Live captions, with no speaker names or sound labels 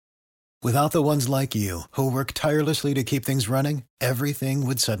Without the ones like you, who work tirelessly to keep things running, everything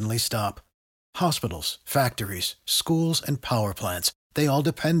would suddenly stop. Hospitals, factories, schools, and power plants, they all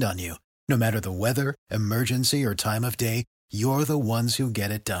depend on you. No matter the weather, emergency, or time of day, you're the ones who get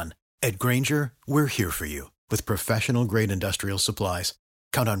it done. At Grainger, we're here for you with professional-grade industrial supplies.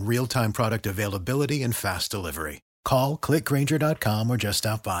 Count on real-time product availability and fast delivery. Call, click Grainger.com, or just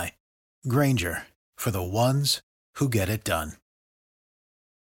stop by. Grainger, for the ones who get it done.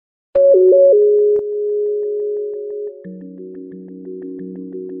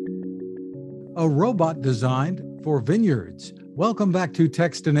 A robot designed for vineyards. Welcome back to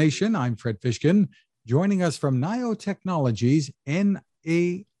Techstination. I'm Fred Fishkin. Joining us from Naio Technologies, Naio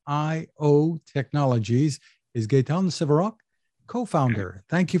Technologies, is Gaetan Severok, co-founder.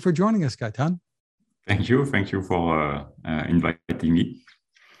 Thank you for joining us, Gaetan. Thank you. Thank you for inviting me.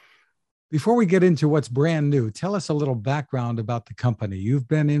 Before we get into what's brand new, tell us a little background about the company. You've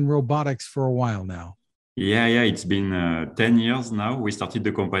been in robotics for a while now. Yeah. It's been 10 years now. We started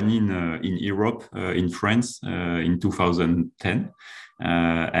the company in Europe, in France, in 2010.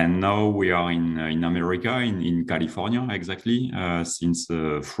 And now we are in America, in California, exactly, since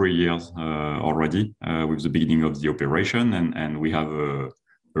 3 years already, with the beginning of the operation. And we have a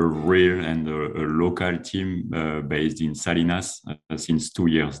real and a local team based in Salinas since 2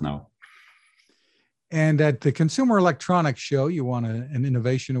 years now. And at the Consumer Electronics Show, you won an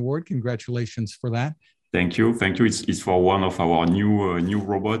Innovation Award. Congratulations for that. Thank you. It's for one of our new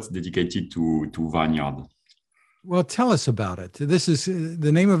robots dedicated to vineyard. Well, tell us about it. This is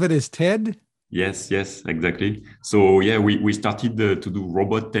the name of it is TED. Yes, exactly. So yeah, we started to do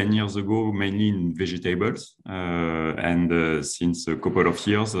robot 10 years ago, mainly in vegetables. And since a couple of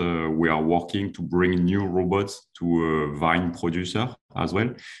years, we are working to bring new robots to a vine producer as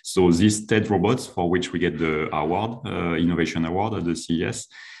well. So these TED robots, for which we get the award, Innovation Award at the CES,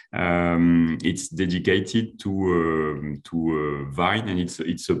 it's dedicated to vine, and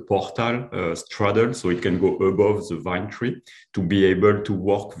it's a portal straddle, so it can go above the vine tree to be able to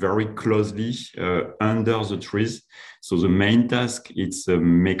work very closely under the trees. So the main task, it's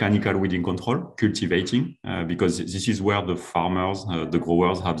mechanical weeding control, cultivating, because this is where the farmers, the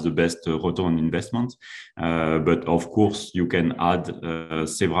growers have the best return on investment. But of course, you can add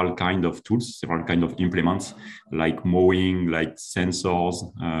several kind of tools, several kind of implements, like mowing, like sensors,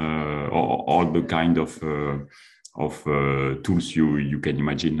 or all the kind of tools you can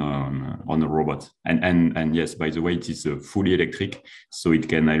imagine on a robot. And yes, by the way, it is fully electric, so it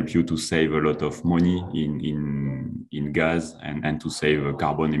can help you to save a lot of money in gas and to save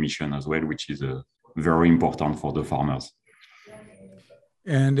carbon emission as well, which is very important for the farmers.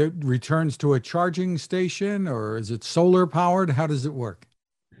 And it returns to a charging station, or is it solar powered? How does it work?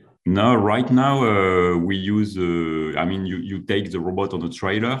 No, right now we use, you take the robot on a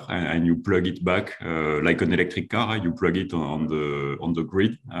trailer and you plug it back like an electric car. You plug it on the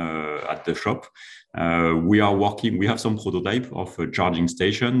grid at the shop. We have some prototype of a charging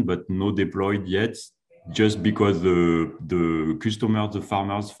station, but no deployed yet, just because the customers, the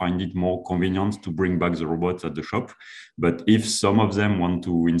farmers, find it more convenient to bring back the robots at the shop. But if some of them want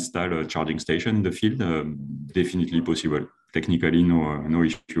to install a charging station in the field, definitely possible. Technically, no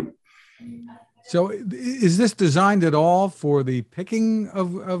issue. So is this designed at all for the picking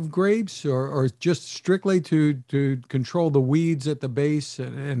of grapes, or just strictly to control the weeds at the base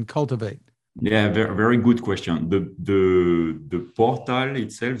and cultivate? Yeah, very, very good question. The portal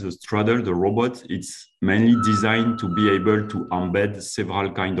itself, the straddle, the robot, it's mainly designed to be able to embed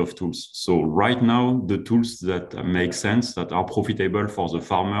several kind of tools. So right now, the tools that make sense, that are profitable for the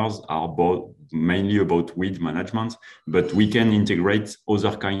farmers, are mainly about weed management, but we can integrate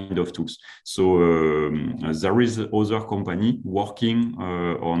other kind of tools. So there is other company working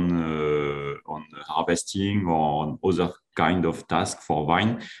on harvesting or on other kind of task for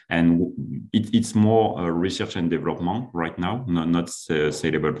vine, and it's more research and development right now, not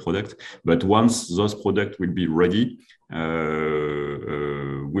saleable product. But once those products will be ready,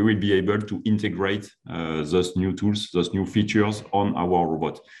 we will be able to integrate those new tools, those new features on our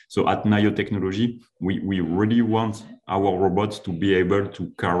robot. So at Naio Technology, we really want our robots to be able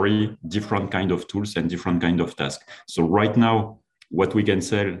to carry different kind of tools and different kind of tasks. So right now, what we can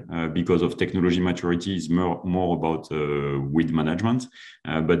sell because of technology maturity is more about weed management.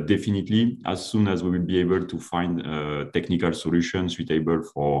 But definitely, as soon as we will be able to find technical solutions suitable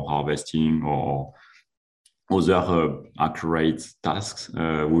for harvesting or other accurate tasks,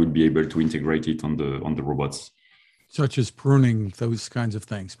 we will be able to integrate it on the robots. Such as pruning, those kinds of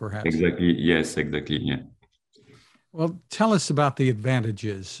things, perhaps. Exactly. Yes, exactly. Yeah. Well, tell us about the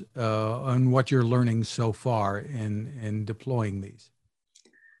advantages and what you're learning so far in deploying these.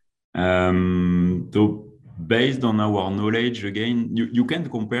 So based on our knowledge, again, you can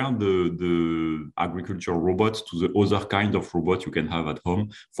compare the agricultural robots to the other kind of robot you can have at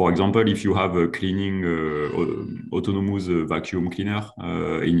home. For example, if you have a cleaning autonomous vacuum cleaner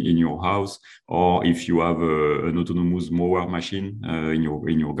in your house, or if you have an autonomous mower machine in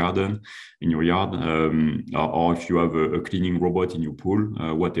your garden, in your yard, or if you have a cleaning robot in your pool,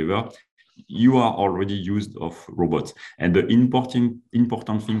 whatever, you are already used of robots. And the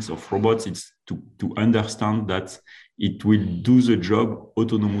important things of robots is to understand that it will do the job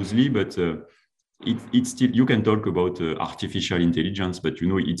autonomously, but it's still, you can talk about artificial intelligence, but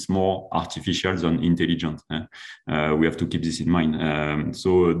it's more artificial than intelligent. We have to keep this in mind.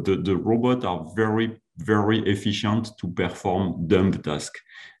 So the robots are very, very efficient to perform dumb tasks.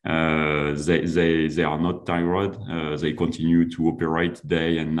 They are not tired. They continue to operate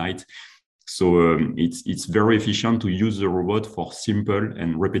day and night. So it's very efficient to use the robot for simple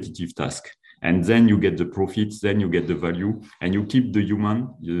and repetitive tasks. And then you get the profits, then you get the value, and you keep the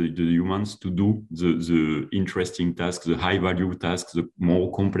humans to do the interesting tasks, the high value tasks, the more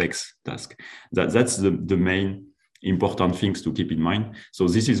complex tasks. That's the main important things to keep in mind. So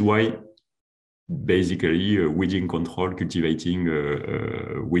this is why basically weeding control, cultivating,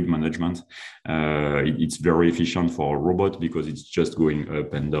 weed management, it's very efficient for a robot because it's just going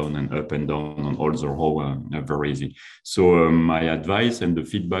up and down on all the row, very easy. So my advice and the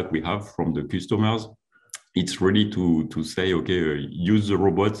feedback we have from the customers, it's really to say, okay, use the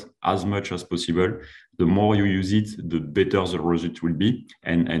robot as much as possible. The more you use it, the better the result will be,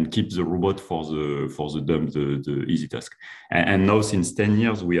 and keep the robot for the dumb, the easy task. And now, since 10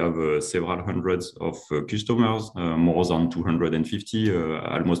 years, we have several hundreds of customers, more than 250,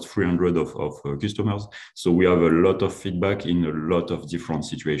 almost 300 of customers. So we have a lot of feedback in a lot of different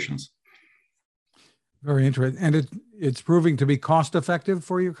situations. Very interesting. And it's proving to be cost effective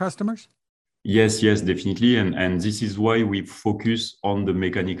for your customers? Yes, definitely. And this is why we focus on the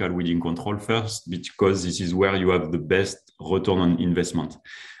mechanical weeding control first, because this is where you have the best return on investment.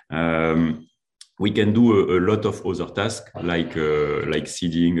 We can do a lot of other tasks like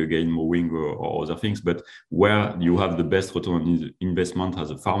seeding, again, mowing or other things, but where you have the best return on investment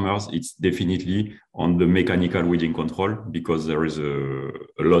as a farmers, it's definitely on the mechanical weeding control, because there is a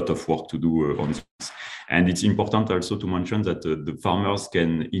lot of work to do on this. And it's important also to mention that the farmers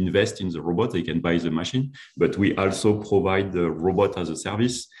can invest in the robot, they can buy the machine, but we also provide the robot as a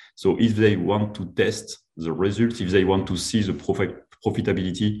service. So if they want to test the results, if they want to see the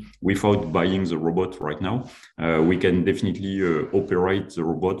profitability without buying the robot right now, we can definitely operate the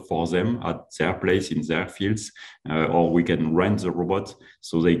robot for them at their place in their fields, or we can rent the robot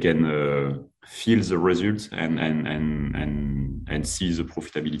so they can feel the results and see the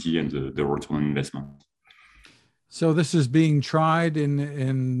profitability and the return on investment. So this is being tried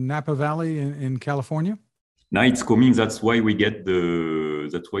in Napa Valley in California? Now it's coming. That's why we get the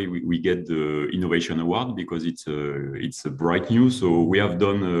innovation award, because it's a bright news. So we have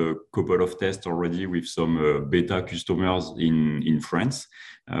done a couple of tests already with some beta customers in France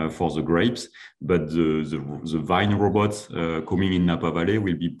for the grapes, but the vine robots coming in Napa Valley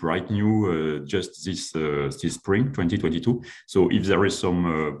will be bright new just this spring 2022. So if there is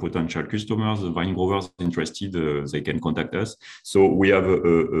some potential customers, the vine growers interested, they can contact us. So we have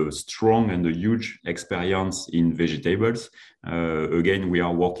a strong and a huge experience in vegetables. Again, we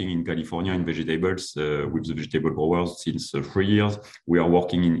are working in California in vegetables with the vegetable growers since 3 years. We are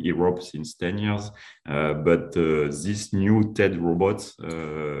working in Europe since 10 years. But this new TED robot,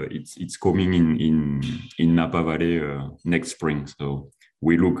 it's coming in Napa Valley next spring. So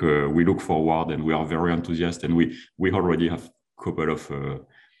we look forward, and we are very enthusiastic. And we already have a couple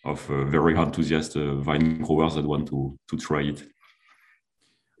of very enthusiastic vine growers that want to try it.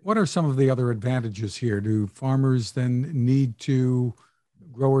 What are some of the other advantages here? Do farmers then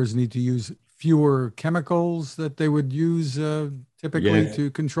growers need to use fewer chemicals that they would use typically to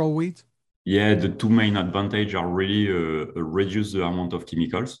control weeds? Yeah, the two main advantages are really reduce the amount of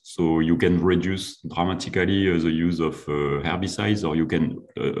chemicals. So you can reduce dramatically the use of herbicides, or you can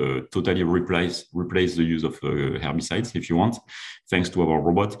totally replace the use of herbicides if you want, thanks to our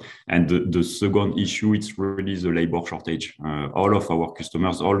robot. And the second issue, it's really the labor shortage. All of our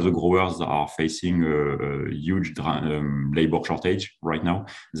customers, all the growers are facing a huge labor shortage right now.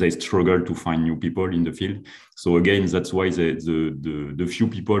 They struggle to find new people in the field. So again, that's why the few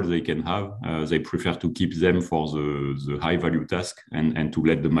people they can have, they prefer to keep them for the high value task and to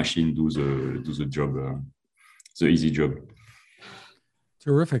let the machine do the job, the easy job.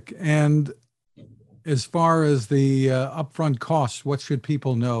 Terrific. And as far as the upfront costs, what should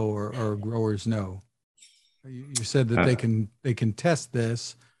people know or growers know? You said that they can test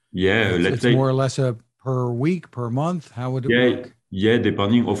this. Yeah, let's It's say more or less a per week, per month. How would it yeah, work? yeah,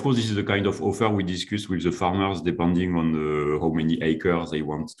 depending. Of course, this is the kind of offer we discuss with the farmers, depending on how many acres they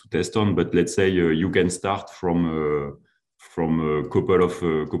want to test on. But let's say you can start from a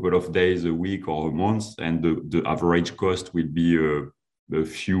couple of days a week or a month, and the average cost will be a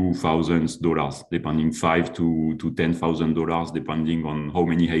few $1,000s, depending $5,000 to $10,000, depending on how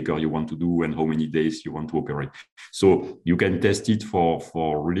many acres you want to do and how many days you want to operate. So you can test it for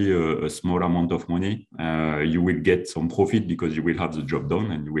really a small amount of money. You will get some profit because you will have the job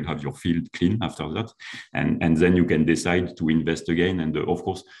done and you will have your field clean after that. And then you can decide to invest again. And of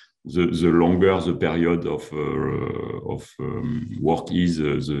course, the longer the period of work is,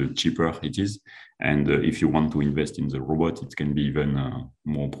 the cheaper it is. And if you want to invest in the robot, it can be even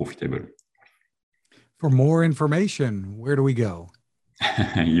more profitable. For more information, where do we go?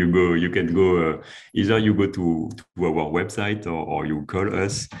 You can go, either you go to our website or you call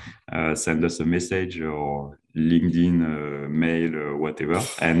us, send us a message or LinkedIn, mail, whatever.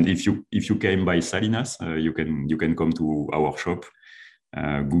 And if you came by Salinas, you can come to our shop,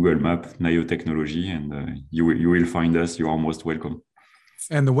 Google Map, Naio Technologies, and you will find us. You are most welcome.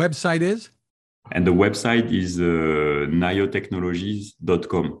 And the website is? And the website is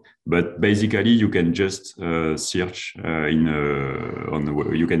niotechnologies.com. But basically, you can just search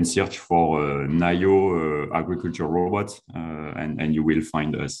you can search for Naio agriculture robot, and you will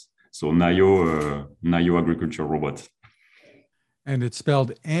find us. So Naio agriculture robot. And it's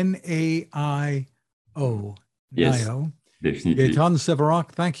spelled Naio. Yes, Naio. definitely. Gaetan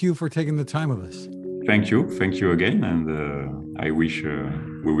Severak, thank you for taking the time with us. Thank you again, and I wish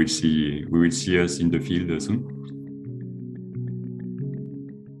we will see us in the field soon.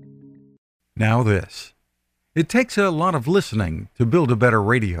 Now this. It takes a lot of listening to build a better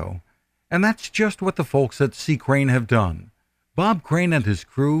radio, and that's just what the folks at C. Crane have done. Bob Crane and his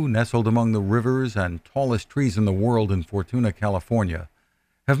crew, nestled among the rivers and tallest trees in the world in Fortuna, California,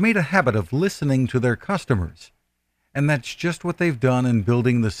 have made a habit of listening to their customers. And that's just what they've done in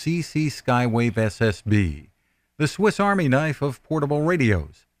building the CC Skywave SSB, the Swiss Army knife of portable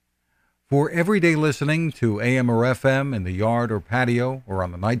radios. For everyday listening to AM or FM in the yard or patio or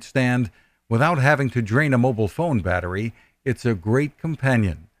on the nightstand without having to drain a mobile phone battery, it's a great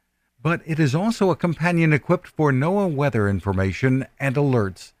companion. But it is also a companion equipped for NOAA weather information and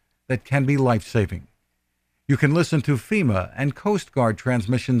alerts that can be life-saving. You can listen to FEMA and Coast Guard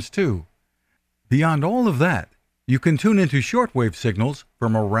transmissions too. Beyond all of that, you can tune into shortwave signals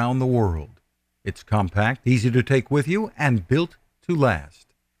from around the world. It's compact, easy to take with you, and built to last.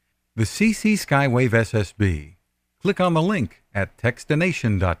 The CC Skywave SSB. Click on the link at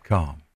Techstination.com.